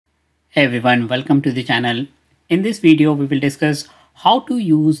Hey everyone, welcome to the channel. In this video, we will discuss how to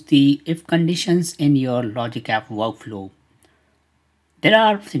use the if conditions in your Logic App workflow. There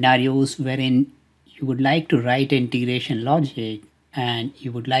are scenarios wherein you would like to write integration logic and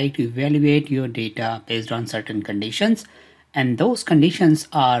you would like to evaluate your data based on certain conditions, and those conditions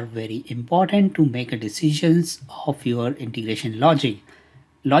are very important to make a decisions of your integration logic.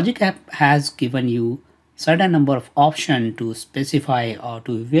 Logic App has given you certain number of options to specify or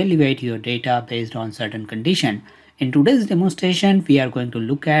to evaluate your data based on certain condition. In today's demonstration, we are going to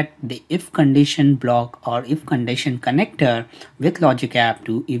look at the if condition block or if condition connector with Logic App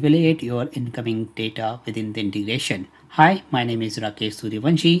to evaluate your incoming data within the integration. Hi, my name is Rakesh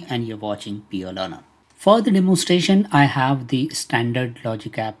Suryavanshi and you're watching Pure Learner. For the demonstration, I have the standard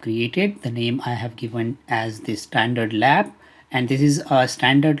Logic App created. The name I have given as the standard lab, and this is a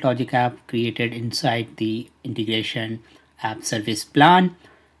standard Logic App created inside the integration app service plan,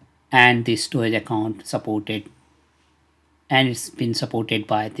 and the storage account supported, and it's been supported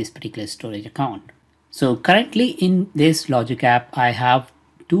by this particular storage account. So currently in this Logic App, I have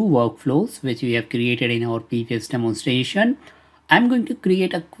two workflows which we have created in our previous demonstration. I'm going to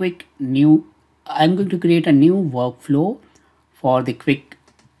create a new workflow for the quick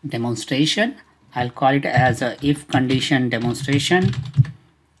demonstration. I'll call it as a if condition demonstration,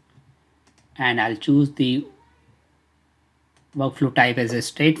 and I'll choose the workflow type as a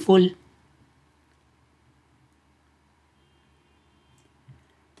stateful.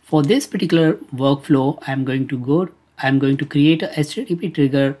 For this particular workflow, I'm going to create a HTTP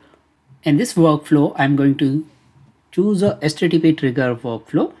trigger. In this workflow, I'm going to choose a HTTP trigger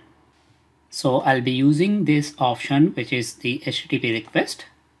workflow. So I'll be using this option, which is the HTTP request.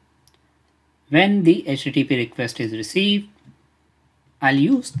 When the HTTP request is received, I'll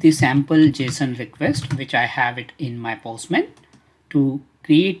use the sample JSON request, which I have it in my Postman, to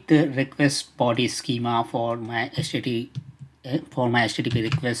create the request body schema for my HTTP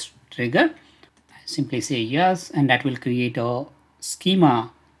request trigger. I simply say yes, and that will create a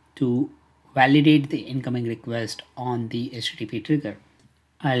schema to validate the incoming request on the HTTP trigger.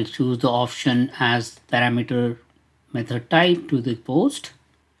 I'll choose the option as parameter method type to the post.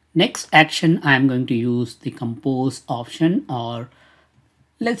 Next action, I'm going to use the compose option, or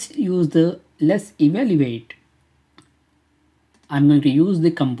let's evaluate. I'm going to use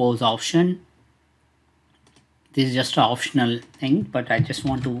the compose option. This is just an optional thing, but I just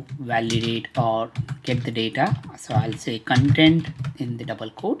want to validate or get the data. So I'll say content in the double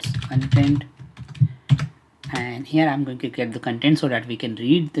quotes, content. And here I'm going to get the content so that we can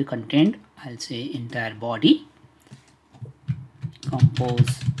read the content. I'll say entire body,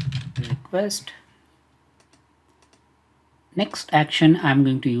 compose request. Next action, I'm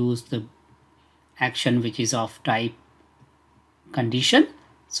going to use the action which is of type condition.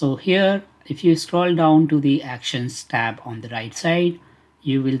 So here, if you scroll down to the actions tab on the right side,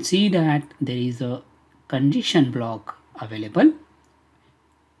 you will see that there is a condition block available,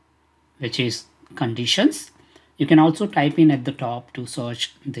 which is conditions. You can also type in at the top to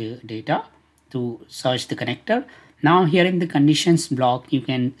search the data, to search the connector. Now here in the conditions block, you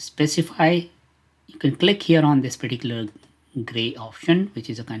can specify, you can click here on this particular gray option, which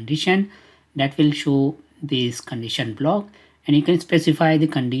is a condition that will show this condition block, and you can specify the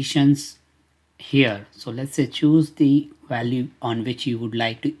conditions here. So let's say choose the value on which you would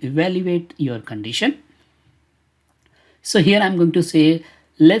like to evaluate your condition. So here I'm going to say,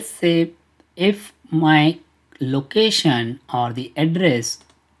 let's say if my location or the address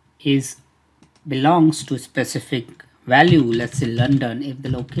belongs to a specific value, let's say London. If the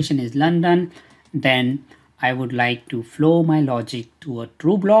location is London, then I would like to flow my logic to a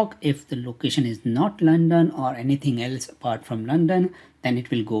true block. If the location is not London or anything else apart from London, then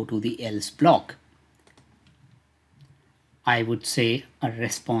it will go to the else block. I would say a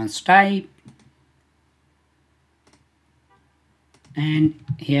response type, and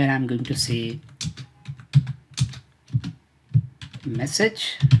here I'm going to say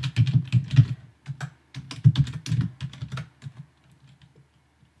message.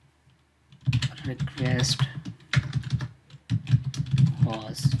 Request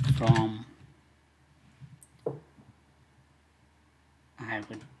was from, I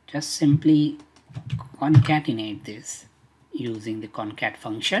would just simply concatenate this using the concat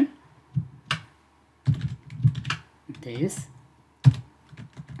function, this,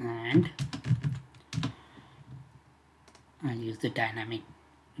 and I'll use the dynamic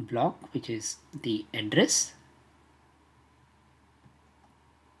block, which is the address,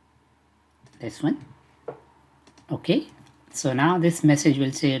 this one. Okay, so now this message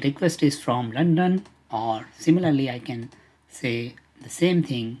will say request is from London, or similarly I can say the same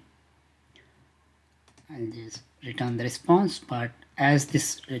thing I'll just return the response, but as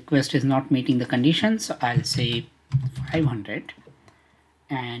this request is not meeting the conditions, I'll say 500,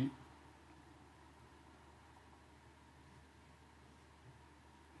 and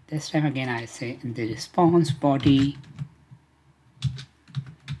this time again I say in the response body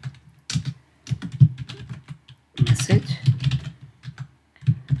message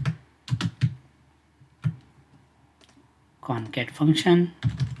concat function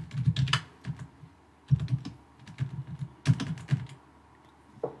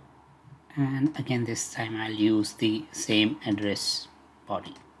and again this time I'll use the same address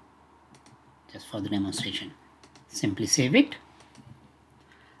body just for the demonstration. Simply save it.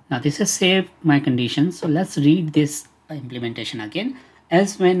 Now this has saved my condition, so let's read this implementation again.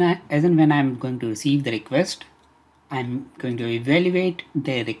 As and when I'm going to receive the request, I'm going to evaluate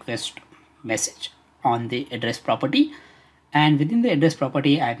the request message on the address property, and within the address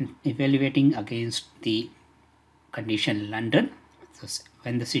property I'm evaluating against the condition London. So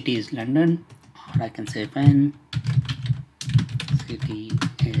when the city is London, or I can say when city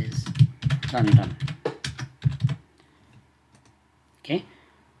is London. Okay,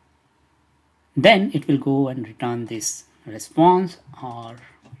 then it will go and return this response,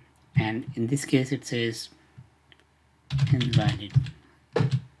 and in this case it says invalid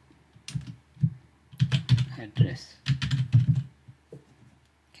address.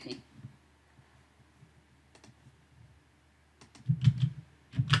 Okay,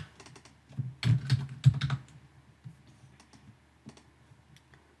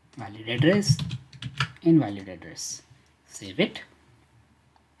 valid address, invalid address. Save it.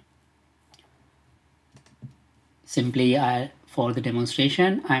 Simply for the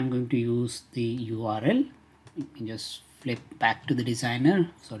demonstration I'm going to use the URL. You can just flip back to the designer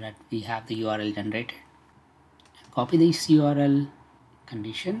so that we have the URL generated. Copy this URL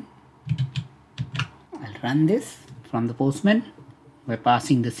condition. I'll run this from the Postman by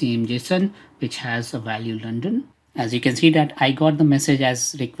passing the same JSON which has a value London. As you can see that I got the message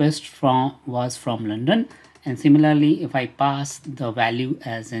as request was from London, and similarly if I pass the value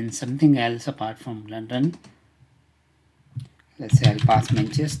as in something else apart from London, let's say I'll pass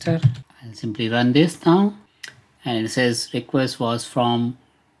Manchester, I'll simply run this now and it says request was from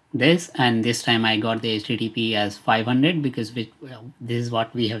this, and this time I got the HTTP as 500 because this is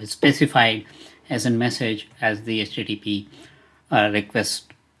what we have specified as a message as the HTTP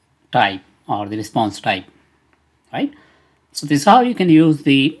request type or the response type, right? So this is how you can use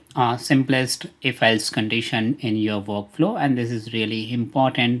the simplest if-else condition in your workflow, and this is really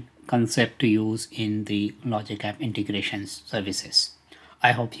important concept to use in the Logic App integrations services.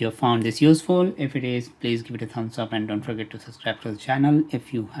 I hope you have found this useful. If it is, please give it a thumbs up and don't forget to subscribe to the channel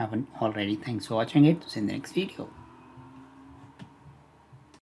if you haven't already. Thanks for watching it. See you in the next video.